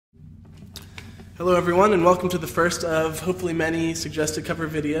Hello everyone, and welcome to the first of hopefully many suggested cover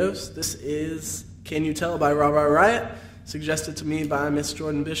videos. This is Can You Tell by Riot, suggested to me by Miss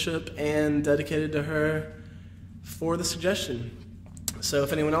Jordan Bishop and dedicated to her for the suggestion. So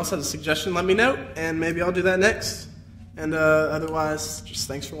if anyone else has a suggestion, let me know, and maybe I'll do that next. And otherwise, just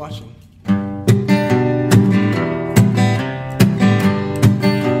thanks for watching.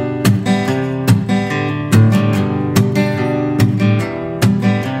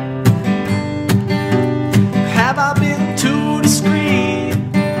 Have I been too discreet?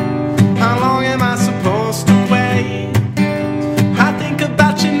 How long am I supposed to wait? I think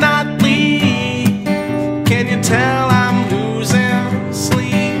about you nightly. Can you tell I'm losing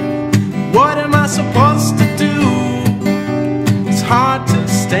sleep? What am I supposed to do? It's hard to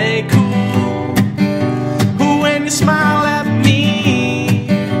stay cool when you smile at me,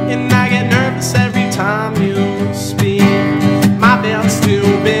 and I get nervous every time you speak. My belt's too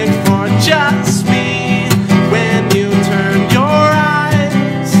big for just me. When you turn your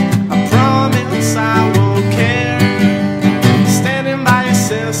eyes, I promise I won't care. Standing by your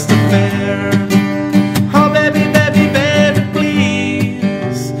sister fair. Oh baby, baby, baby,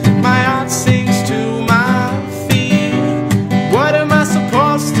 please. My heart sinks to my feet. What am I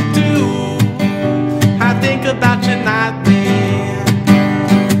supposed to do? I think about you nightly.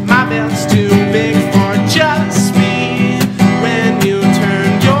 My belt's too big for just me. When you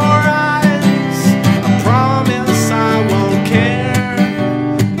turn your eyes, I promise I won't care.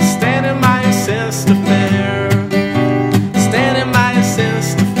 Standing by your sister fair. Standing by your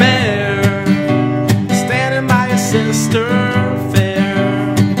sister fair. Standing by your sister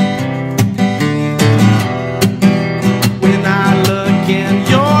fair. When I look in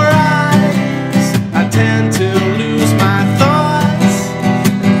your eyes, I tend to lose my thoughts.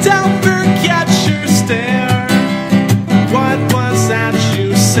 Don't forget your stare. What was that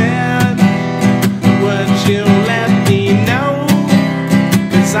you said? Would you let me know?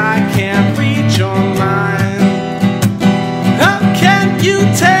 'Cause I can't read your mind. How can you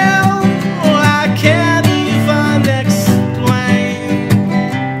tell? I can't even explain.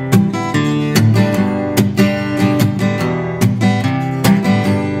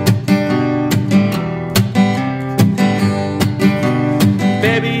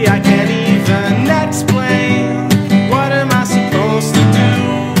 Baby, I can't even explain. What am I supposed to do?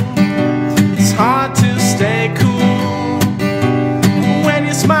 It's hard to stay cool when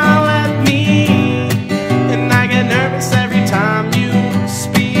you smile at me, and I get nervous every time you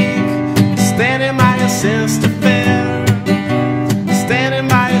speak. Standing by your sister fair. Standing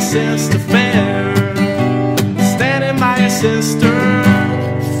by your sister fair. Standing by your sister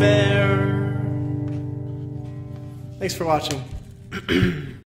fair. Thanks for watching.